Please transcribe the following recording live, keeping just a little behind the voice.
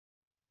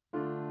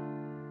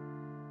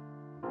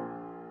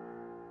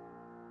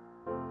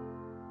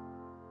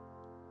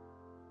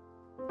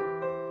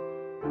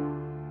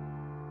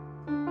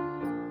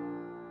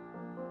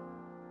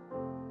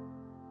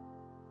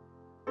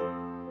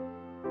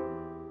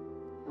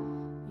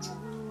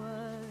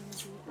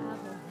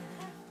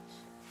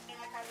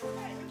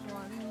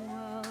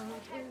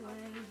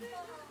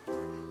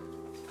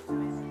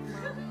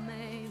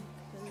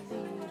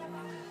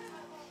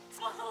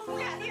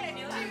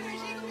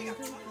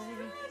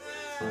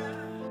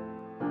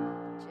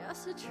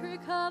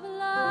trick of a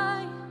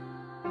lie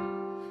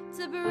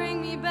to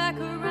bring me back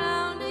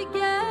around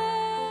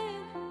again.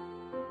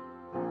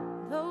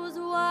 Those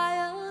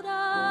wild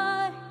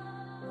eyes,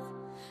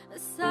 a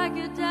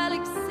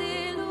psychedelic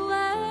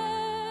silhouette.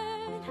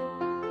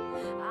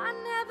 I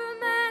never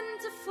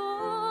meant to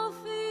fall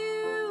for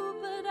you,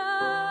 but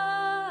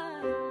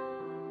I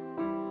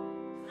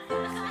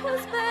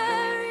was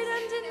buried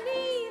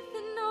underneath,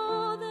 and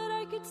all that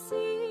I could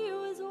see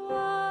was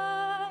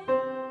white.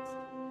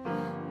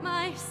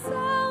 My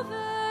salvation,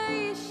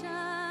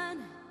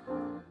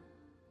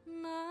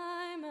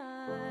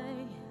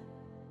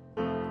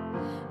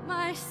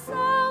 my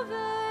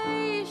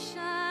salvation,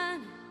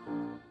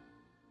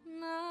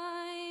 my.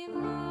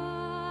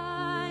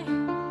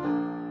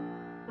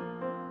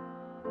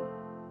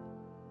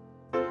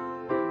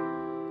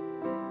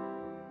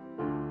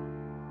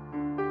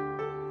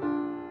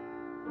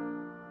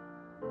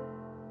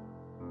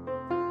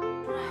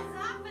 What's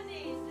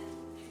happening?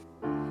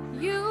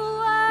 You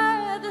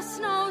were the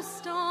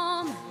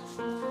snowstorm,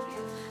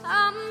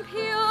 I'm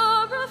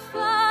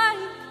purified.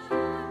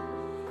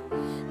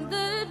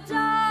 The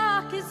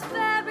darkest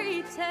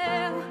fairy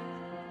tale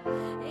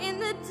in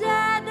the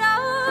dead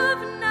of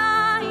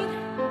night.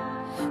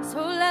 So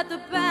let the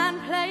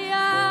band play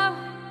out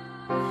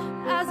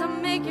as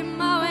I'm making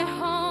my way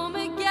home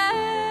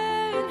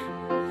again.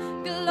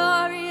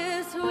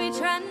 Glorious, we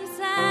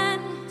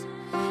transcend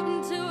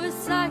into a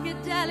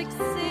psychedelic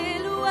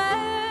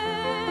silhouette.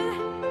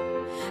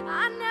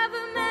 I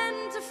never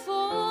meant to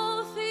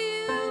fall for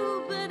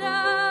you, but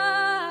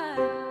I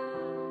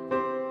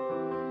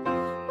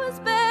was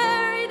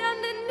buried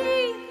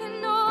underneath,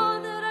 and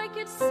all that I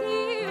could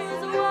see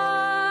was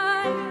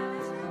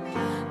white.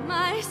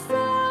 My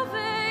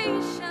salvation,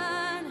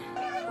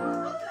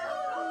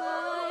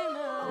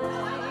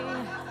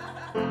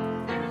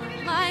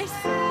 my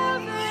salvation,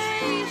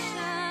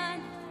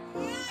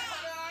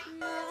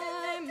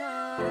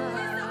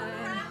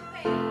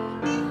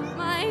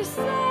 my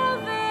salvation,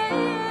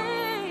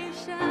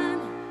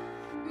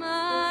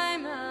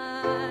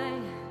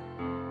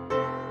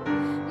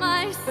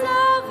 my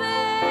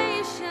salvation,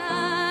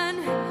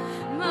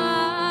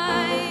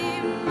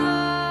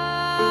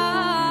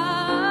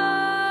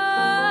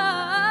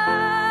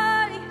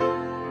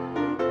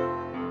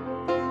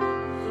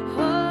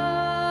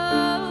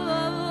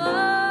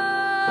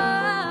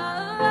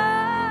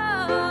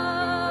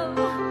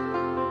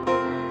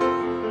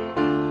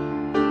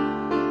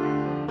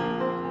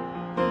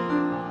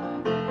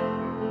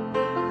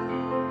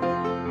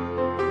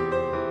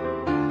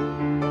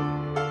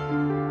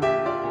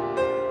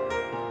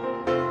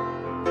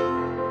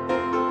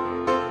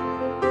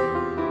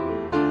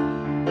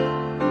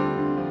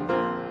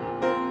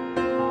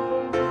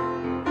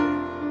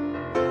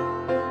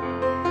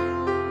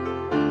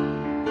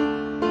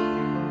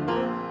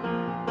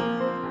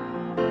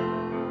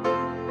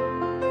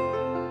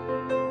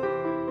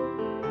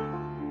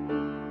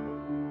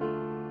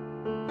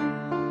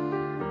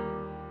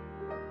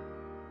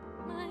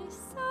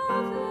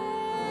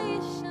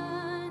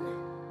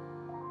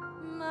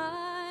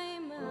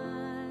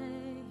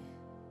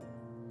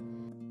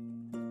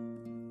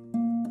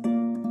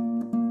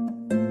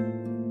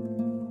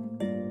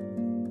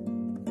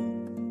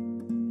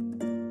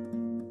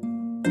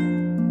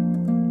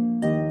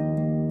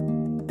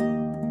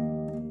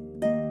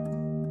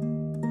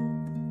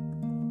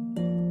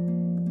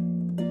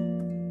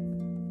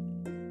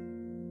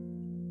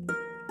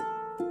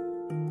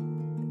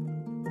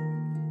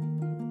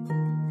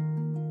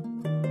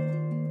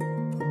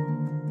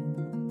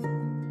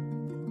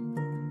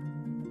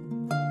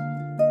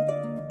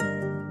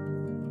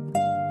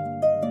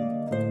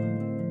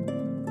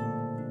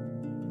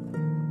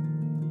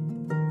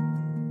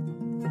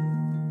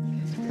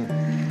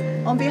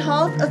 On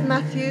behalf of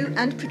Matthew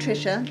and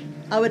Patricia,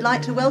 I would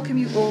like to welcome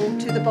you all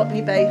to the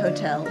Botany Bay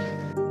Hotel.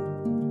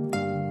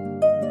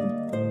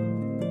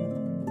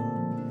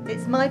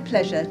 It's my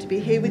pleasure to be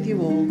here with you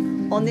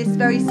all on this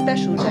very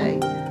special day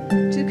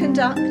to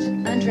conduct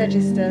and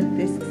register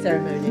this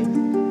ceremony.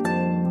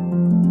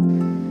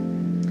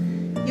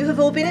 You have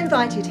all been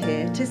invited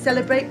here to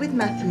celebrate with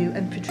Matthew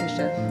and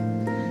Patricia,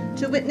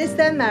 to witness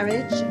their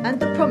marriage and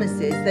the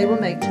promises they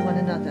will make to one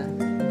another.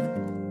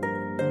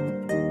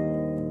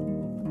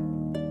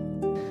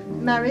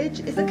 Marriage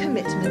is a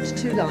commitment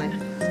to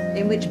life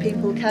in which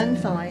people can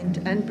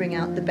find and bring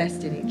out the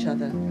best in each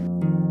other.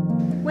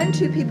 When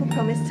two people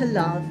promise to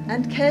love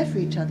and care for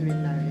each other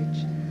in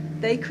marriage,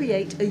 they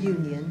create a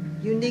union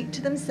unique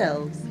to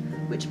themselves,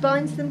 which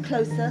binds them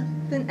closer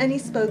than any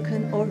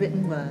spoken or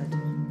written word.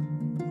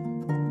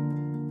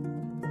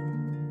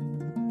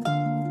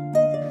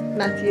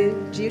 Matthew,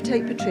 do you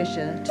take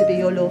Patricia to be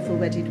your lawful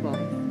wedded wife?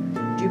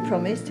 Do you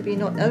promise to be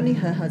not only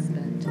her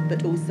husband,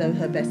 but also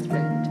her best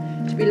friend,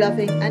 to be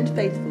loving and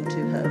faithful to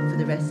her for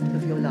the rest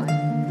of your life?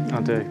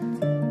 I do.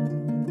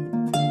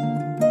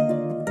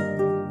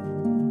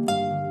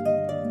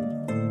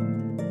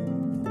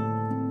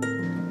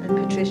 And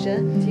Patricia,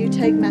 Patricia, do you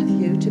take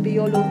Matthew to be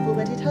your lawful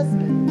wedded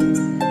husband?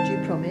 Do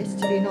you promise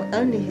to be not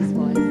only his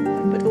wife,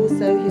 but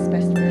also his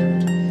best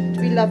friend, to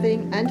be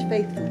loving and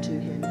faithful to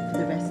him for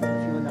the rest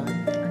of your life?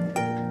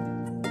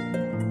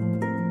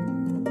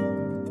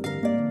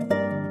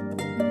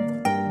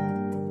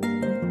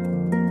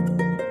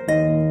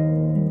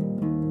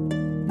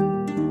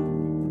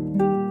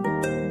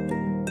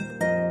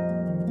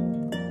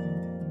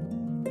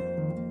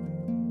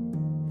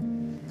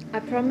 I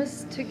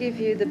promise to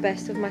give you the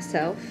best of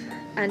myself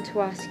and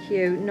to ask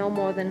you no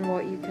more than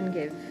what you can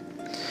give.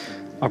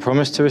 I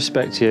promise to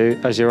respect you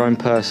as your own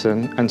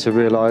person and to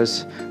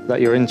realise that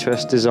your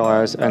interests,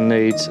 desires and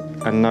needs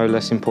are no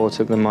less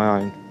important than my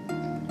own.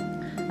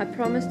 I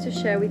promise to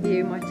share with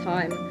you my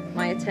time,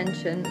 my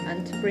attention,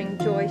 and to bring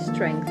joy,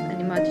 strength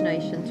and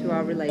imagination to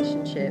our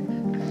relationship.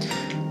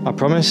 I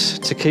promise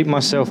to keep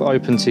myself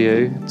open to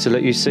you, to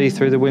let you see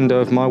through the window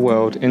of my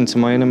world into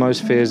my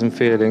innermost fears and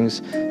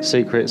feelings,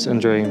 secrets and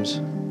dreams.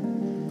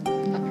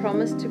 I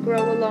promise to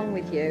grow along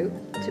with you,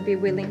 to be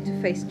willing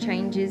to face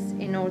changes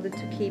in order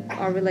to keep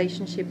our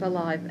relationship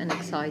alive and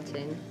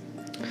exciting.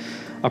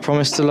 I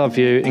promise to love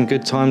you in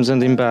good times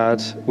and in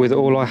bad, with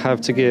all I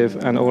have to give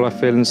and all I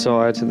feel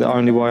inside, the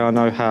only way I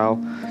know how,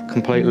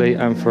 completely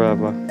and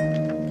forever.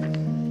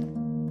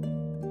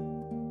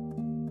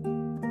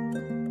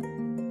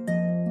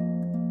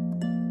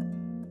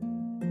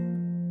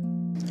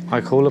 I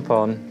call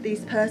upon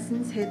these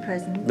persons here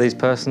present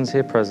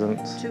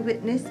to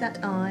witness that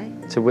I,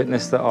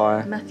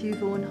 Matthew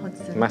Vaughan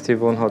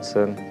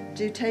Hodson,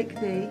 do take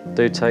thee,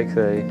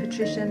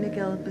 Patricia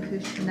Miguel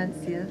Barros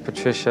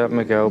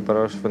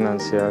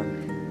Venancio,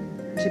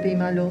 to be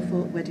my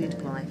lawful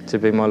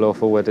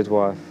wedded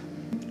wife.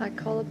 I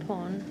call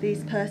upon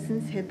these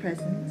persons here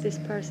present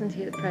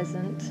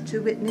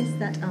to witness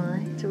that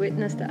I,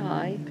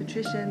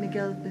 Patricia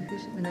Miguel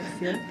Barros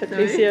Venancio,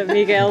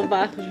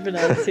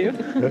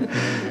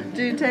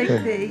 do take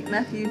thee,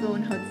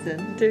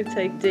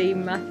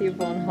 Matthew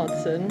Vaughan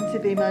Hodson, to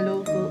be my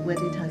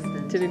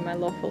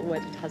lawful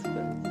wedded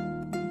husband.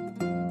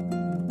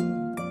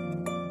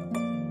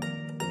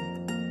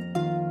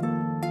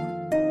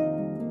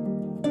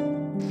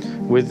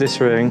 With this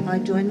ring, I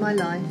join my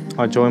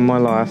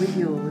life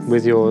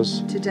with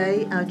yours.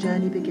 Today our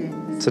journey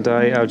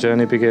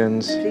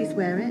begins. Please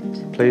wear it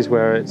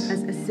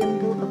as a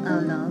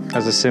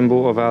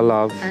symbol of our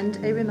love, and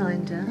a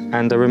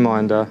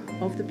reminder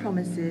of the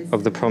promises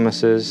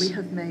we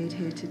have made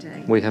here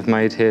today.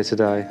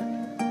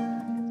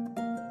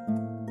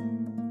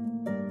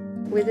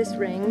 With this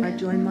ring, I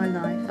join my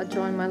life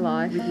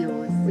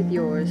with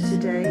yours.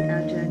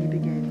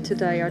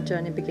 Today our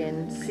journey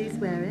begins. Please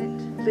wear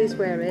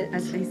it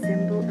as a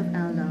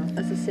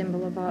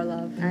symbol of our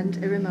love, and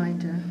a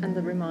reminder of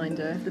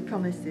the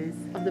promises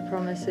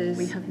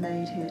we have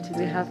made here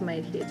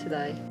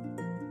today.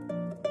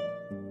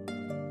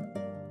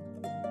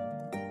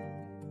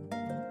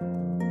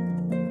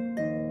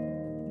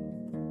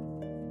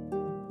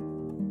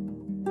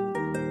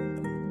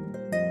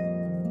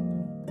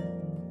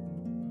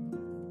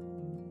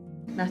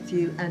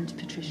 Matthew and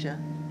Patricia,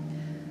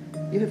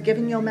 you have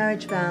given your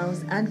marriage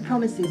vows and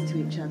promises to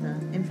each other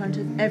in front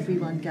of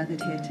everyone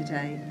gathered here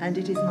today, and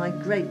it is my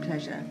great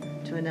pleasure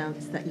to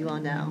announce that you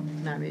are now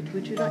married.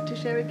 Would you like to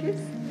share a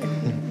kiss?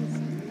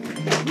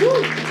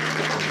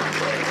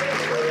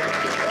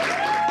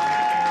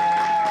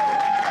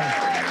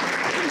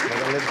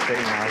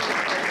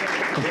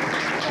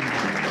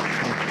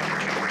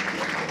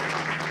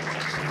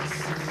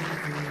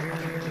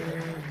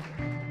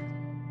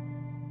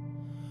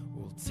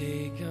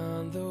 Take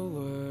on the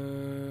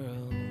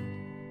world.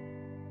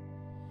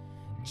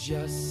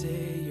 Just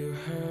say you're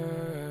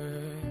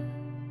hurt.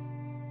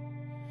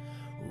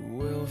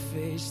 We'll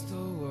face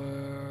the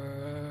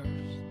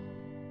worst.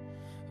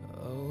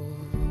 Oh.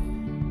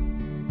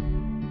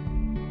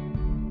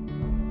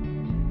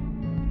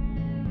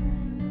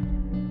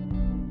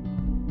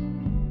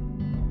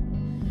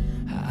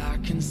 I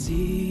can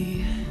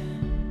see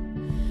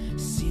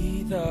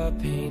the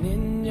pain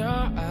in your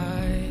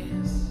eyes.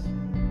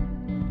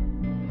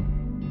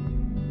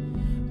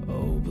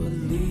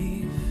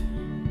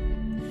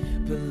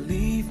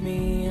 Believe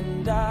me,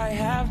 and I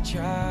have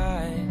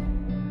tried.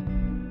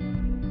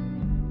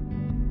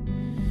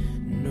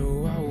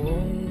 No,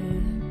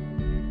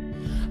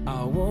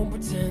 I won't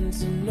pretend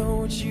to know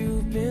what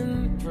you've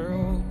been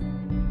through.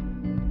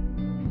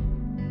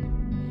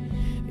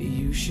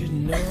 You should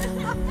know,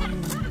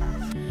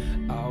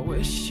 I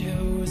wish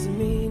it was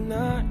me,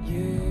 not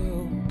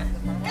you.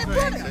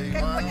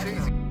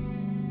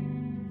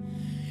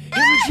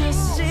 And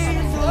just say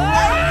the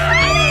word.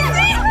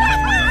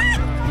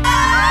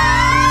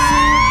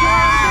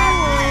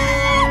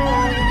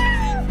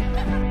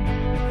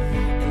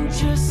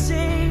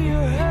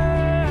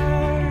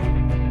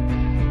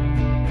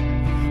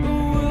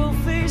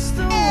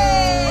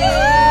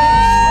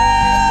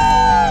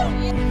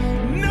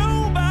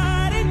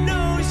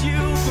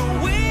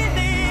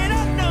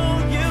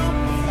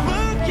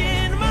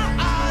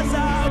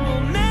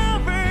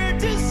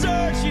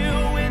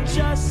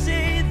 Just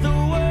say the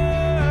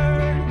word.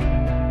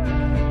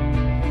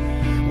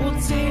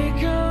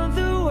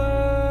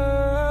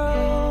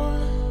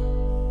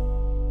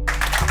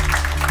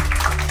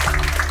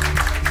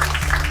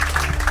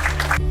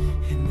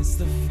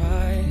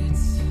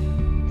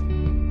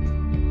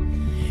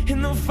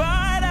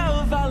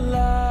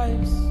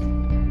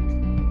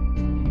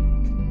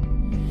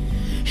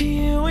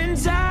 You and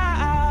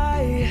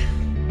I,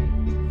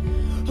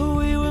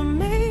 we were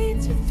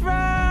made to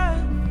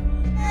thrive.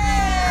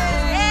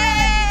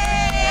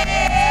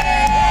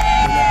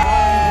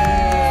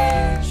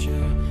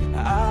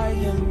 I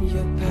am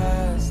your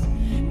past.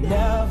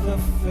 Never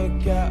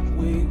forget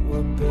we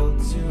were built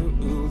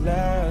to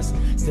last.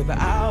 Step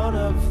out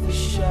of the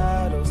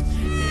shadows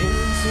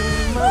into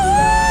my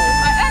life.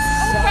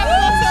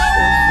 Silence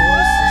the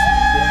voices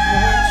that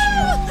haunt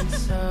you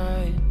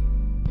inside.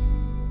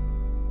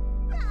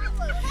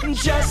 And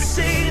just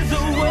say the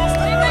word.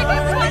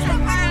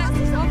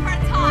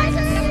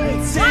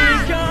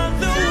 Take on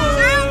the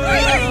world.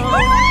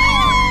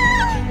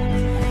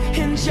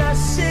 And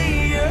just say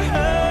you're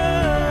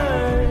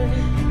hurt.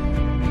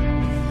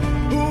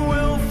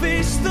 We'll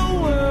face the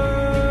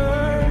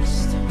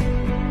worst.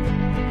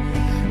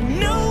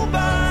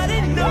 Nobody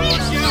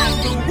knows you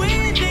the way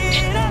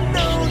that I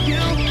know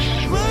you.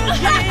 Look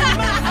in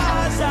my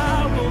eyes, I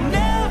will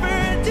never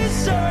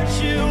desert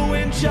you.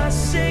 And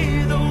just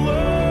say the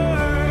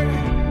word.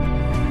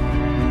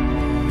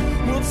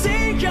 We'll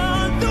take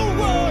on the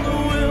world.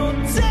 We'll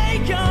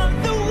take on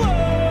the world.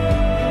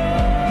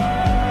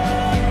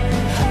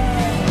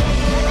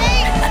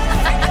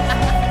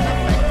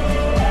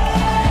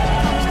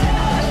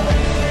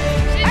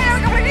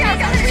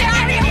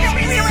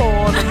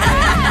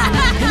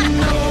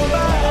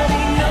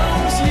 Nobody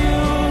knows you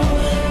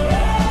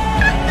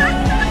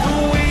the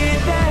way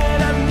that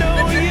I know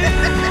you.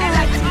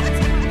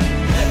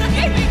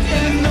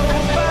 And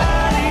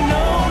nobody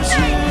knows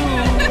you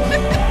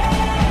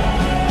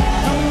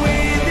the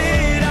way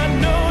that I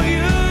know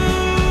you.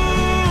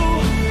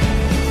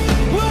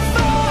 We'll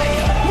fight,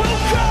 we'll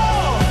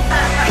crawl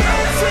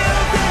until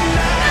the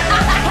night.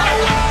 I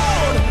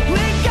won't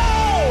let go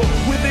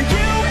with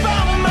you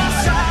by my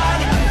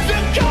side. The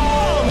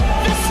calm,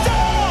 the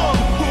storm,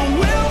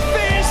 we'll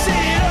face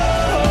it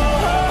all.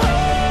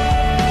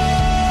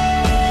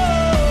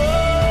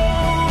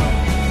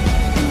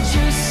 And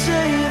just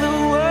say the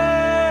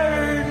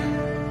word.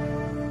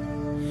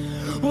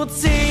 We'll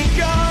take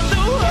on the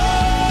world.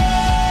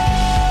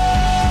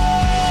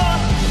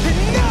 And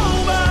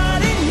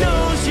nobody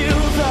knows you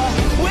the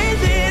way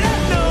that I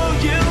know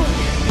you.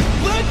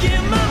 Look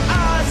in my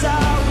eyes, I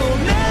will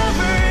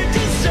never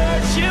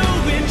desert you.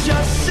 And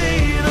just say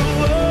the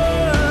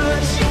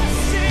word. Just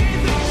say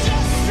the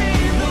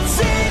we'll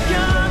take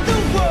on the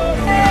world.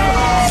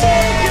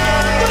 Take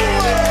on the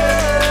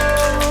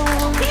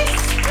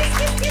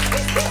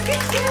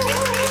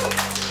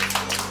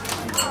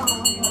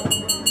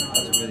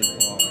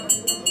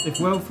If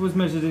wealth was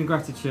measured in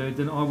gratitude,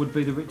 then I would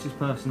be the richest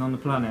person on the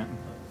planet.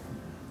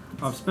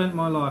 I've spent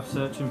my life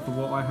searching for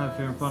what I have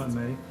here in front of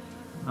me,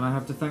 and I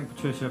have to thank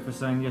Patricia for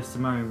saying yes to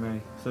marrying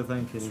me, so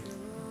thank you.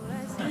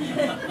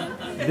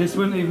 This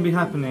wouldn't even be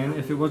happening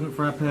if it wasn't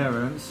for our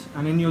parents,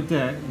 and in your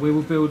debt we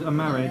will build a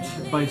marriage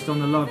based on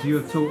the love you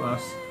have taught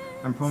us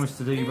and promise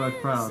to do you both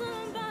proud.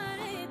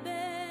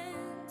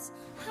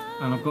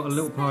 And I've got a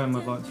little poem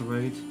I'd like to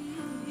read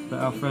that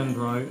our friend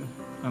wrote,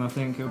 and I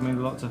think it would mean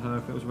a lot to her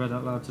if it was read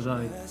out loud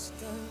today.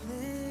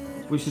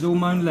 We should all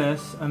moan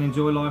less and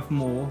enjoy life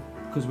more,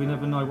 because we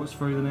never know what's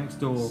through the next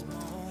door.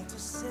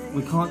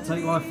 We can't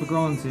take life for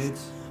granted,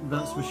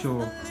 that's for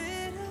sure.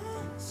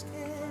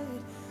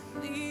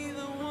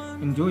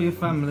 Enjoy your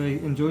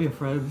family, enjoy your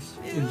friends,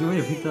 enjoy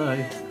every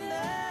day.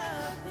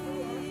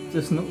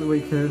 Just not the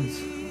weekends.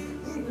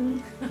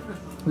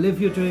 Live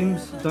your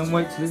dreams, don't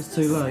wait till it's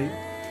too late.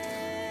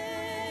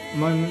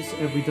 Moments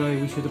every day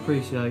we should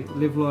appreciate.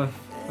 Live life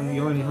and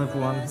you only have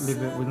one,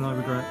 live it with no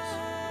regrets.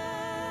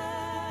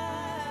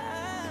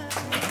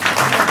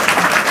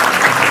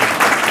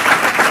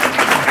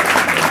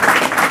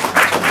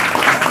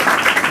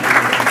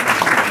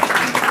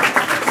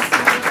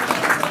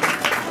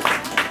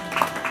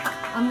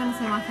 I'm going to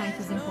say my thank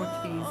yous in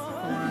Portuguese.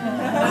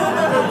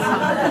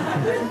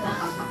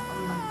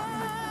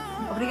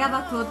 Obrigada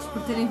a todos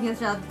por terem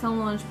viajado tão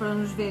longe para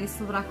nos ver e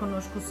celebrar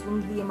connosco o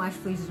segundo dia mais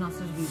feliz das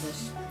nossas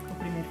vidas. O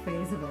primeiro foi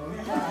a Isabela.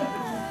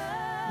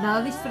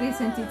 Nada disto faria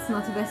sentido se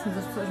não tivéssemos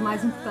as pessoas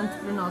mais importantes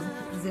para nós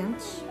aqui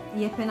presentes,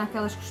 e é pena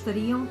aquelas que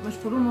gostariam, mas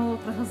por uma ou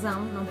outra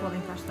razão não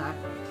podem cá estar.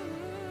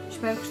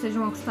 Espero que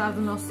estejam a gostar do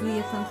nosso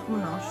dia tanto como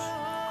nós.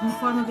 Como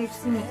forma de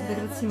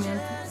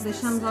agradecimento,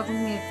 deixamos algum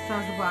dinheiro por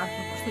trás do bar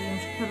porque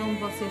gostaríamos que cada um de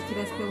vocês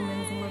tivesse pelo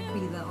menos uma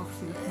bebida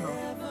oferecida por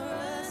nós.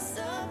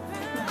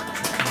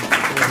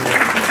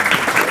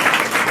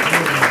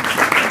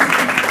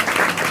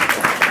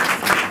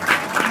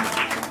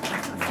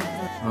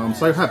 I'm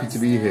so happy to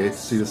be here to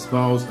see the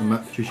smiles on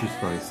Matt and Patricia's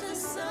face.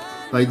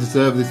 They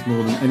deserve this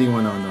more than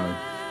anyone I know.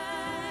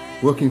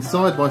 Working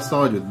side by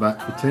side with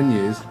Matt for 10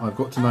 years, I've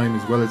got to know him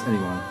as well as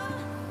anyone.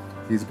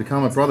 He's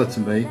become a brother to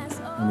me,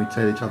 and we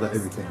tell each other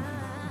everything.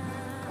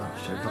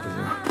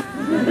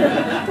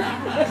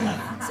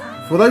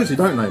 For those who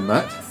don't know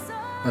Matt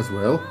as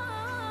well,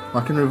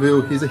 I can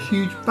reveal he's a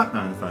huge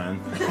Batman fan.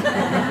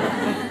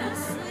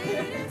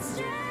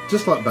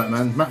 Just like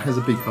Batman, Matt has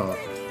a big heart.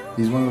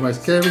 He's one of the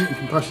most caring and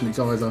compassionate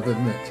guys I've ever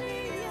met,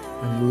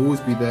 and he will always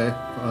be there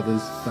for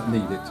others that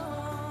need it.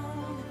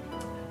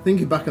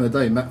 Thinking back on the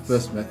day Matt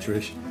first met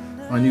Trish,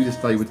 I knew this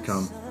day would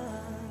come.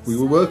 We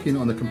were working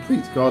on a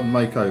complete garden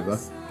makeover,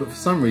 but for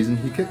some reason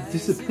he kept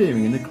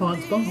disappearing in the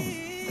client's barn.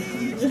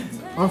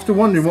 After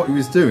wondering what he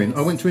was doing,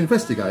 I went to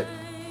investigate.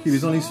 He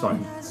was on his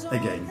phone,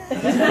 again.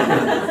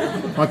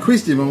 I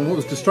quizzed him on what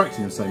was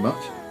distracting him so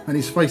much, and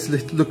his face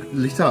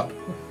lit up.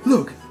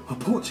 Look, a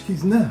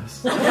Portuguese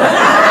nurse.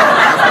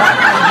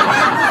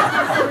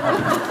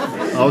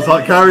 I was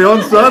like, carry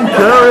on son,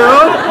 carry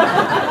on.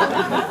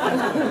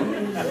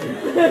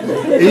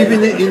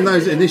 Even in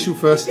those initial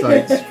first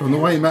dates, from the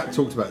way Matt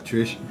talked about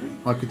Trish,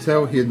 I could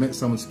tell he had met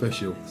someone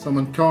special,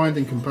 someone kind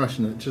and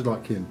compassionate, just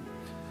like him.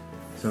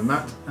 So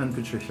Matt and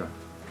Patricia.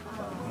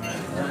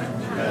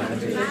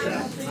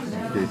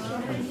 Thank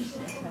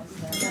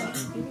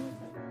you.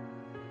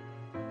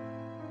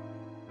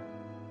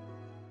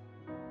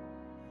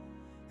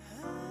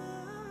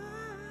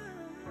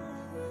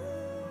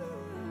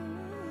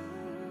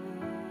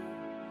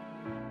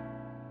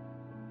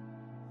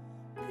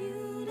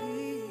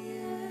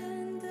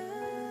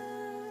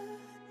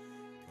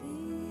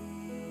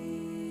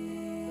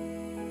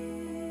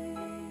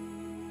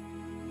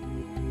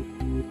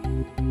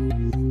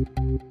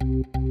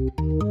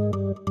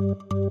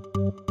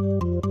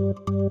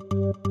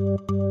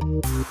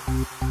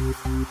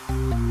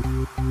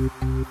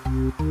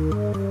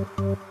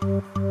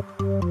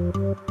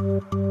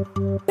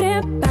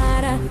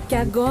 Prepara que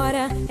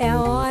agora é a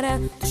hora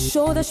do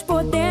show das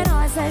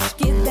poderosas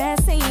que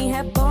descem e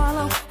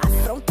rebolam,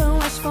 afrontam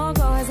as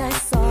fogosas,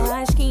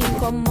 só as que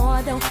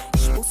incomodam,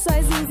 expulsam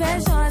as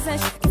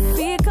invejosas que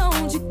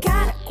ficam de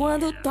cara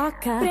quando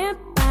toca.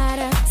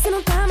 Prepara, se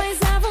não tá mais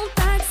à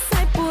vontade,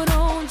 sai por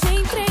onde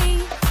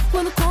entrei.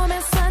 Quando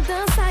começo a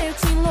dançar eu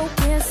te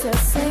enlouqueço, eu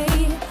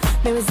sei.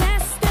 Meu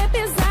exército é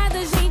pesado,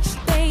 a gente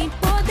tem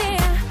poder,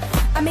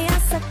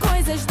 ameaça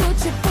coisas do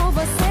tipo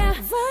você.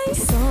 Vai,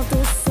 solta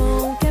o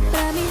som que é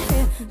pra me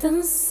ver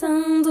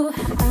dançando,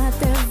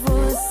 até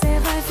você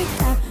vai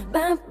ficar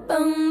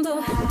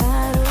babando.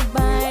 Para o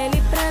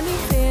baile pra me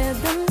ver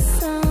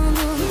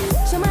dançando,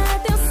 chama a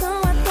atenção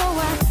à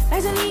toa,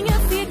 perde a linha,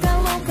 fica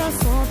louca.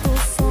 Solta o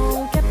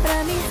som que é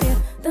pra me ver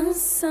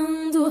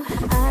dançando,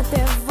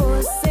 até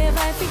você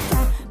vai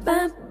ficar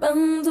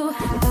babando.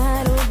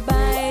 Para o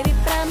baile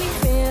pra me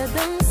ver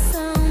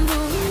dançando,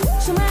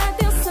 chama a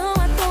atenção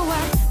à toa,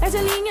 perde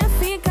a linha,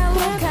 fica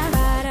louca.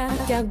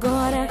 Para que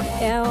agora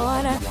é a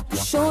hora do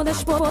show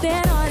das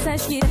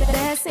poderosas que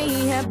descem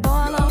e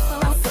rebolam,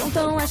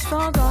 afrontam as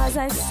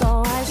fogosas,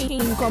 só as que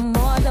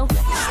incomodam,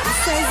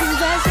 expulsam as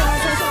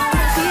invejosas,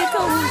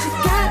 ficam de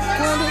cara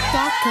quando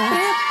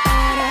toca.